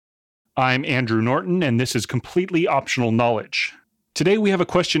I'm Andrew Norton, and this is Completely Optional Knowledge. Today we have a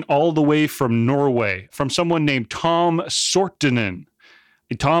question all the way from Norway, from someone named Tom Sortinen.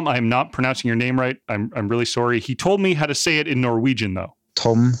 Tom, I am not pronouncing your name right. I'm really sorry. He told me how to say it in Norwegian, though.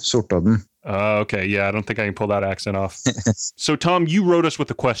 Tom Sortinen. Okay, yeah, I don't think I can pull that accent off. So, Tom, you wrote us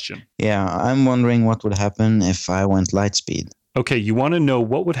with a question. Yeah, I'm wondering what would happen if I went light speed. Okay, you want to know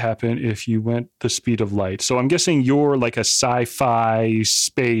what would happen if you went the speed of light. So I'm guessing you're like a sci-fi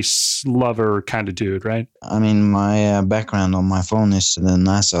space lover kind of dude, right? I mean, my background on my phone is the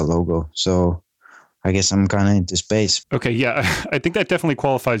NASA logo, so I guess I'm kind of into space. Okay, yeah, I think that definitely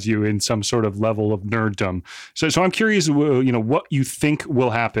qualifies you in some sort of level of nerddom. So I'm curious, what you think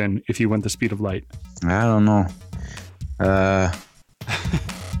will happen if you went the speed of light. I don't know.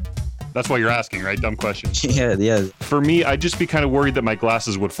 That's why you're asking, right? Dumb question. Yeah. For me, I'd just be kind of worried that my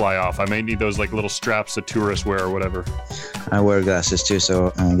glasses would fly off. I may need those like little straps that tourists wear or whatever. I wear glasses too,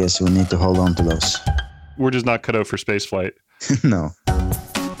 so I guess we need to hold on to those. We're just not cut out for space flight. No.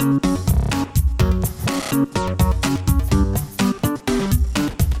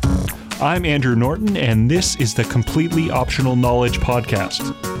 I'm Andrew Norton, and this is the Completely Optional Knowledge Podcast,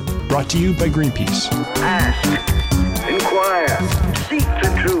 brought to you by Greenpeace. Ask, inquire, seek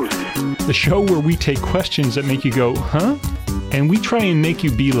the truth. The show where we take questions that make you go, huh? And we try and make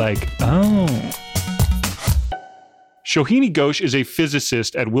you be like, oh. Shohini Ghosh is a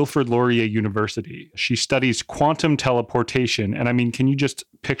physicist at Wilfrid Laurier University. She studies quantum teleportation. And I mean, can you just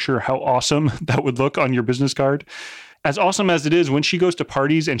picture how awesome that would look on your business card? As awesome as it is, when she goes to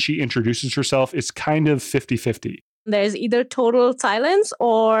parties and she introduces herself, it's kind of 50-50. There's either total silence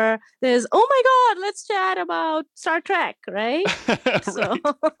or there's, oh my God, let's chat about Star Trek, right? Right. So.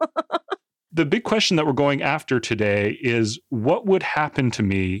 The big question that we're going after today is what would happen to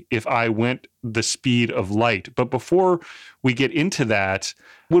me if I went the speed of light? But before we get into that,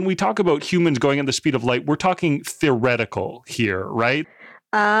 when we talk about humans going at the speed of light, we're talking theoretical here, right?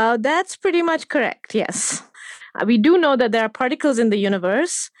 That's pretty much correct, yes. We do know that there are particles in the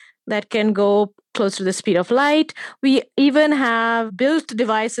universe that can go close to the speed of light. We even have built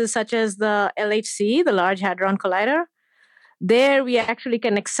devices such as the LHC, the Large Hadron Collider. There we actually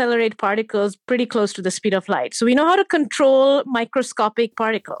can accelerate particles pretty close to the speed of light. So we know how to control microscopic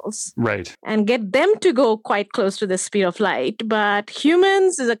particles. Right. And get them to go quite close to the speed of light. But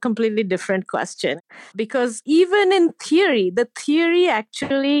humans is a completely different question. Because even in theory, the theory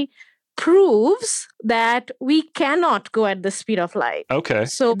actually proves that we cannot go at the speed of light. Okay.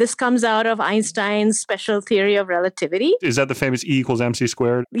 So this comes out of Einstein's special theory of relativity. Is that the famous E equals MC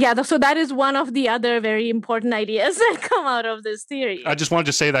squared? Yeah, so that is one of the other very important ideas that come out of this theory. I just wanted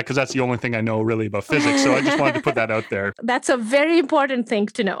to say that because that's the only thing I know really about physics. So I just wanted to put that out there. That's a very important thing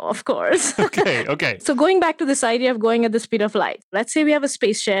to know, of course. Okay. So going back to this idea of going at the speed of light, let's say we have a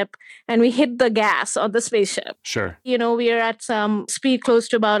spaceship and we hit the gas on the spaceship. Sure. We are at some speed close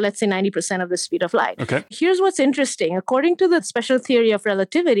to about, let's say, 90% of the speed of light. Okay. Here's what's interesting. According to the special theory of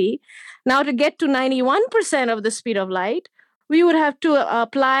relativity, now to get to 91% of the speed of light, we would have to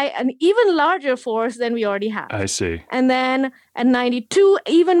apply an even larger force than we already have. I see. And then at 92,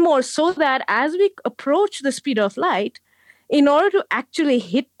 even more, so that as we approach the speed of light, in order to actually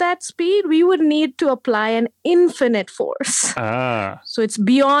hit that speed, we would need to apply an infinite force. So it's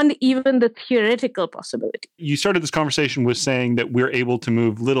beyond even the theoretical possibility. You started this conversation with saying that we're able to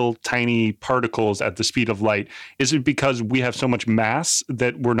move little tiny particles at the speed of light. Is it because we have so much mass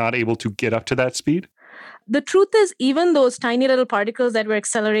that we're not able to get up to that speed? The truth is, even those tiny little particles that we're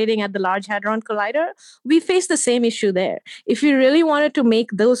accelerating at the Large Hadron Collider, we face the same issue there. If we really wanted to make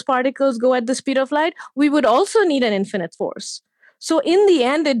those particles go at the speed of light, we would also need an infinite force. So in the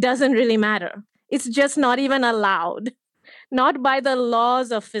end, it doesn't really matter. It's just not even allowed, not by the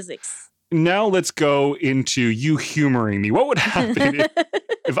laws of physics. Now let's go into you humoring me. What would happen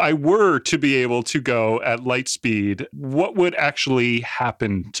if I were to be able to go at light speed? What would actually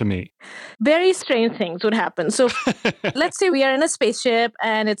happen to me? Very strange things would happen. So let's say we are in a spaceship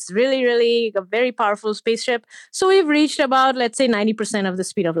and it's really, really a very powerful spaceship. So we've reached about, let's say, 90% of the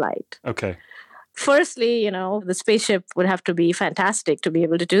speed of light. Okay. Firstly, the spaceship would have to be fantastic to be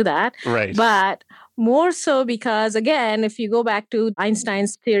able to do that. Right. But more so because, again, if you go back to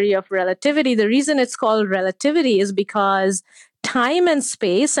Einstein's theory of relativity, the reason it's called relativity is because time and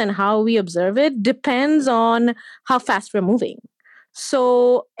space and how we observe it depends on how fast we're moving.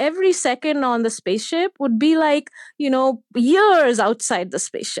 So every second on the spaceship would be like, years outside the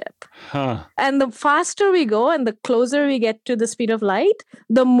spaceship. Huh. And the faster we go and the closer we get to the speed of light,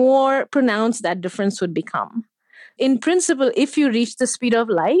 the more pronounced that difference would become. In principle, if you reach the speed of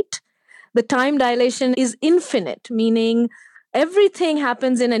light, the time dilation is infinite, meaning everything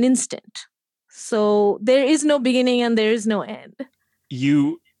happens in an instant. So there is no beginning and there is no end.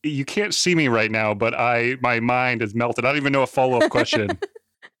 You can't see me right now, but my mind is melted. I don't even know a follow-up question.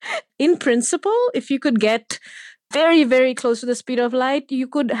 In principle, if you could get very, very close to the speed of light, you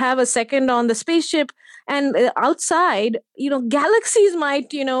could have a second on the spaceship, and outside, galaxies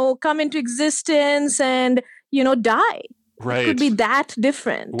might, come into existence and, die. Right. It could be that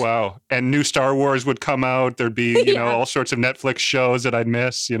different. Wow. And new Star Wars would come out. There'd be, all sorts of Netflix shows that I'd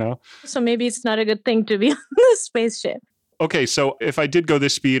miss, So maybe it's not a good thing to be on the spaceship. Okay, so if I did go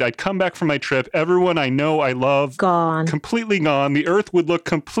this speed, I'd come back from my trip. Everyone I know, I love, gone. Completely gone. The Earth would look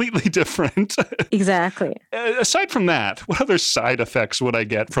completely different. Exactly. Aside from that, what other side effects would I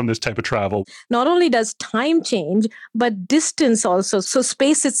get from this type of travel? Not only does time change, but distance also. So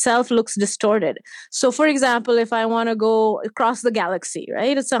space itself looks distorted. So for example, if I want to go across the galaxy,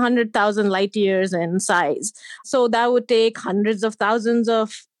 right? It's 100,000 light years in size. So that would take hundreds of thousands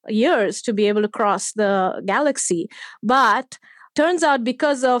of years to be able to cross the galaxy. But turns out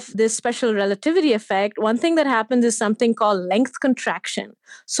because of this special relativity effect, one thing that happens is something called length contraction.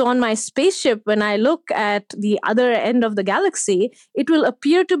 So on my spaceship, when I look at the other end of the galaxy, it will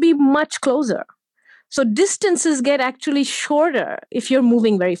appear to be much closer. So distances get actually shorter if you're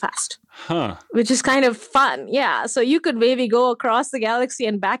moving very fast. Huh. Which is kind of fun. Yeah. So you could maybe go across the galaxy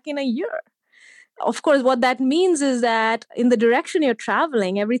and back in a year. Of course, what that means is that in the direction you're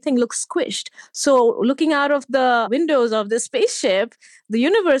traveling, everything looks squished. So looking out of the windows of the spaceship, the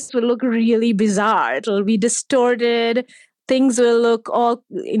universe will look really bizarre. It'll be distorted. Things will look all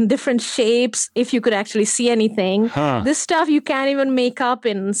in different shapes if you could actually see anything. Huh. This stuff you can't even make up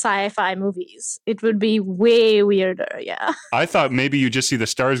in sci-fi movies. It would be way weirder, yeah. I thought maybe you just see the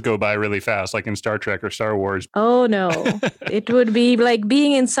stars go by really fast, like in Star Trek or Star Wars. Oh, no. It would be like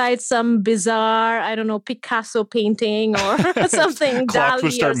being inside some bizarre, Picasso painting or something. Clocks Dali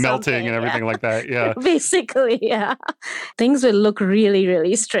would start or melting and everything like that, yeah. Basically, yeah. Things will look really,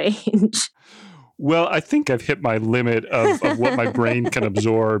 really strange. Well, I think I've hit my limit of what my brain can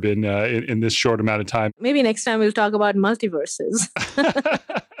absorb in this short amount of time. Maybe next time we'll talk about multiverses.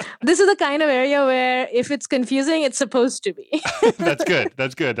 This is the kind of area where if it's confusing, it's supposed to be. That's good.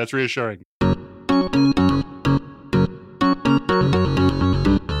 That's good. That's reassuring.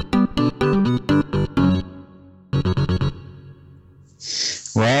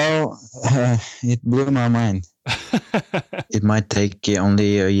 Well, it blew my mind. It might take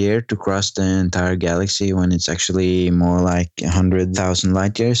only a year to cross the entire galaxy when it's actually more like 100,000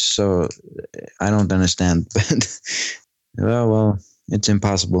 light years. So I don't understand. But well, it's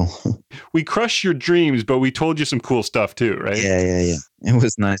impossible. We crushed your dreams, but we told you some cool stuff too, right? Yeah. It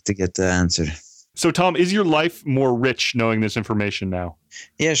was nice to get the answer. So, Tom, is your life more rich knowing this information now?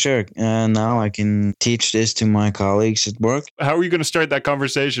 Yeah, sure. Now I can teach this to my colleagues at work. How are you going to start that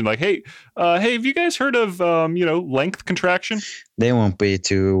conversation? Like, hey, have you guys heard of, length contraction? They won't be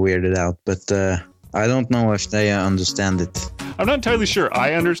too weirded out, but I don't know if they understand it. I'm not entirely sure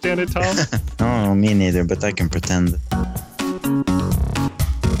I understand it, Tom. No, me neither, but I can pretend.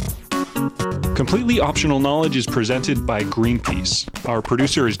 Completely Optional Knowledge is presented by Greenpeace. Our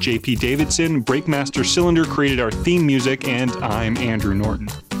producer is JP Davidson, Breakmaster Cylinder created our theme music, and I'm Andrew Norton.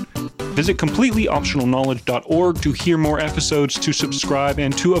 Visit completelyoptionalknowledge.org to hear more episodes, to subscribe,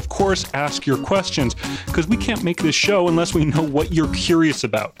 and to, of course, ask your questions, because we can't make this show unless we know what you're curious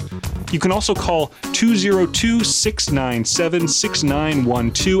about. You can also call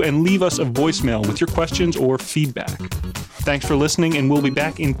 202-697-6912 and leave us a voicemail with your questions or feedback. Thanks for listening, and we'll be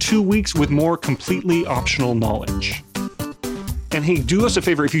back in 2 weeks with more Completely Optional Knowledge. And hey, do us a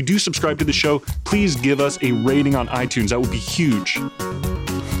favor. If you do subscribe to the show, please give us a rating on iTunes. That would be huge.